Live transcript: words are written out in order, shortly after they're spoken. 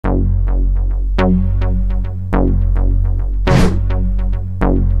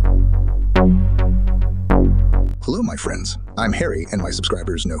friends. I'm Harry, and my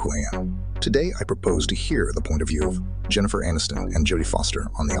subscribers know who I am. Today, I propose to hear the point of view of Jennifer Aniston and Jodie Foster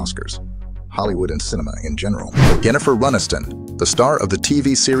on the Oscars, Hollywood and cinema in general. Jennifer Aniston, the star of the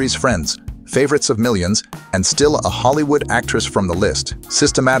TV series Friends, favorites of millions, and still a Hollywood actress from the list,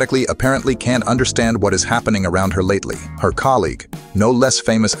 systematically apparently can't understand what is happening around her lately. Her colleague, no less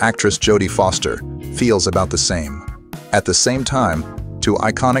famous actress Jodie Foster, feels about the same. At the same time, two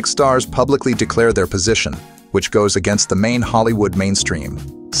iconic stars publicly declare their position, which goes against the main Hollywood mainstream.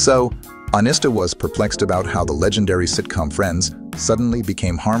 So, Anista was perplexed about how the legendary sitcom Friends suddenly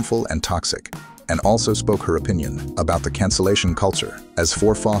became harmful and toxic, and also spoke her opinion about the cancellation culture. As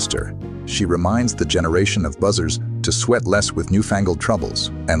for Foster, she reminds the generation of buzzers to sweat less with newfangled troubles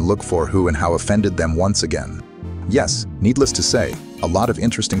and look for who and how offended them once again. Yes, needless to say, a lot of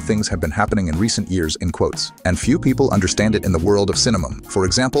interesting things have been happening in recent years in quotes, and few people understand it in the world of cinema. For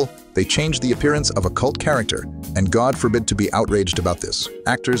example, they changed the appearance of a cult character, and God forbid to be outraged about this.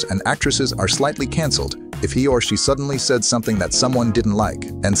 Actors and actresses are slightly cancelled if he or she suddenly said something that someone didn't like.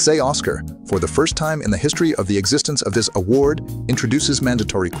 And say Oscar, for the first time in the history of the existence of this award, introduces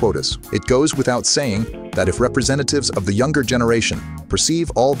mandatory quotas. It goes without saying that if representatives of the younger generation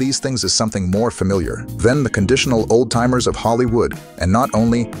perceive all these things as something more familiar, then the conditional old-timers of Hollywood, and not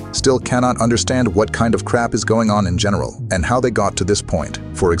only, still cannot understand what kind of crap is going on in general and how they got to this point.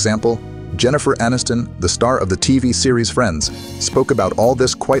 For example, Jennifer Aniston, the star of the TV series Friends, spoke about all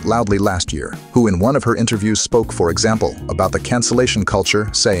this quite loudly last year, who in one of her interviews spoke, for example, about the cancellation culture,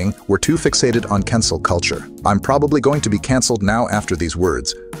 saying, "We're too fixated on cancel culture. I'm probably going to be cancelled now after these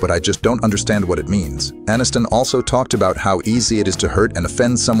words, but I just don't understand what it means." Aniston also talked about how easy it is to hurt and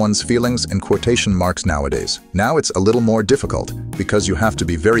offend someone's feelings in quotation marks nowadays. Now it's a little more difficult because you have to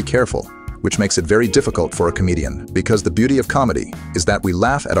be very careful, which makes it very difficult for a comedian, because the beauty of comedy is that we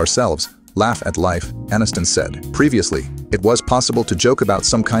laugh at ourselves, laugh at life, Aniston said. Previously, it was possible to joke about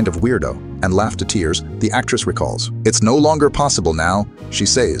some kind of weirdo and laugh to tears, the actress recalls. It's no longer possible now, she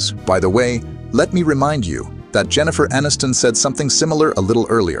says. By the way, let me remind you that Jennifer Aniston said something similar a little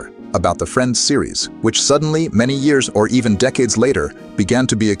earlier about the Friends series, which suddenly, many years or even decades later, began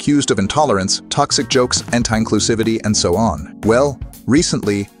to be accused of intolerance, toxic jokes, anti-inclusivity, and so on. Well,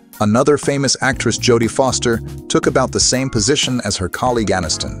 recently, another famous actress, Jodie Foster, took about the same position as her colleague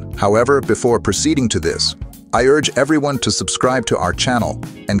Aniston. However, before proceeding to this, I urge everyone to subscribe to our channel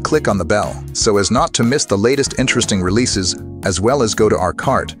and click on the bell so as not to miss the latest interesting releases, as well as go to our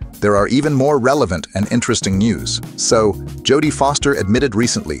cart. There are even more relevant and interesting news. So, Jodie Foster admitted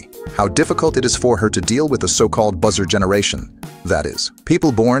recently how difficult it is for her to deal with the so-called buzzer generation. That is,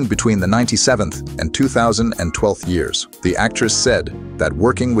 people born between the 97th and 2012th years. The actress said that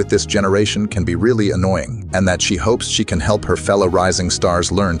working with this generation can be really annoying, and that she hopes she can help her fellow rising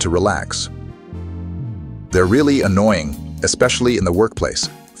stars learn to relax. They're really annoying, especially in the workplace,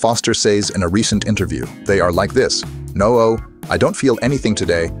 Foster says in a recent interview. They are like this: "No, I don't feel anything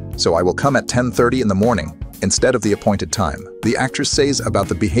today, so I will come at 10:30 in the morning instead of the appointed time." The actress says about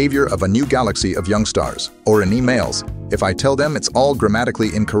the behavior of a new galaxy of young stars. Or in emails, "If I tell them it's all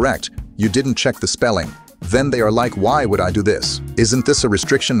grammatically incorrect, you didn't check the spelling, then they are like, why would I do this? Isn't this a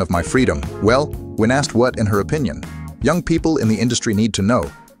restriction of my freedom?" Well, when asked what, in her opinion, young people in the industry need to know,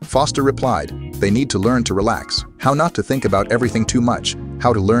 Foster replied, they need to learn to relax, how not to think about everything too much,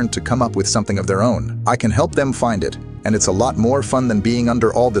 how to learn to come up with something of their own. I can help them find it, and it's a lot more fun than being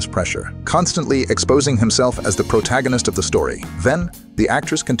under all this pressure, constantly exposing himself as the protagonist of the story. Then, the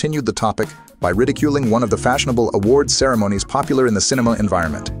actress continued the topic by ridiculing one of the fashionable award ceremonies popular in the cinema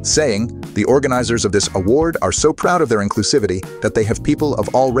environment, saying, "The organizers of this award are so proud of their inclusivity that they have people of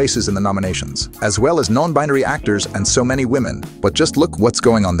all races in the nominations, as well as non-binary actors and so many women. But just look what's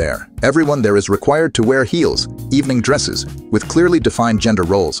going on there. Everyone there is required to wear heels, evening dresses, with clearly defined gender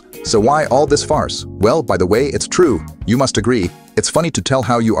roles. So why all this farce?" Well, by the way, it's true. You must agree. It's funny to tell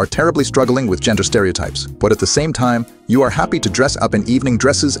how you are terribly struggling with gender stereotypes, but at the same time, you are happy to dress up in evening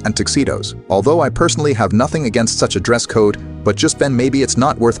dresses and tuxedos. Although I personally have nothing against such a dress code, but just then maybe it's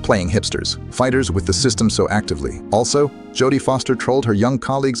not worth playing hipsters, fighters with the system so actively. Also, Jodie Foster trolled her young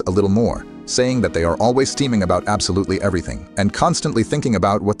colleagues a little more, saying that they are always steaming about absolutely everything, and constantly thinking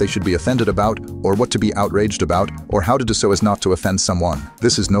about what they should be offended about, or what to be outraged about, or how to do so as not to offend someone.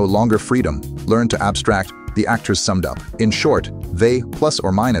 This is no longer freedom. Learn to abstract, the actress summed up. In short, they, plus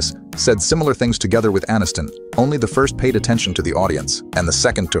or minus, said similar things together with Aniston. Only the first paid attention to the audience, and the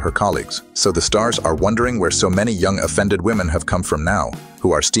second to her colleagues. So the stars are wondering where so many young offended women have come from now,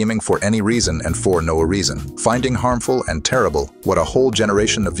 who are steaming for any reason and for no reason, finding harmful and terrible what a whole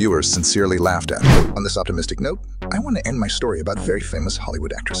generation of viewers sincerely laughed at. On this optimistic note, I want to end my story about very famous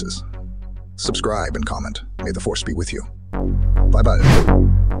Hollywood actresses. subscribe and comment. May the force be with you. Bye-bye.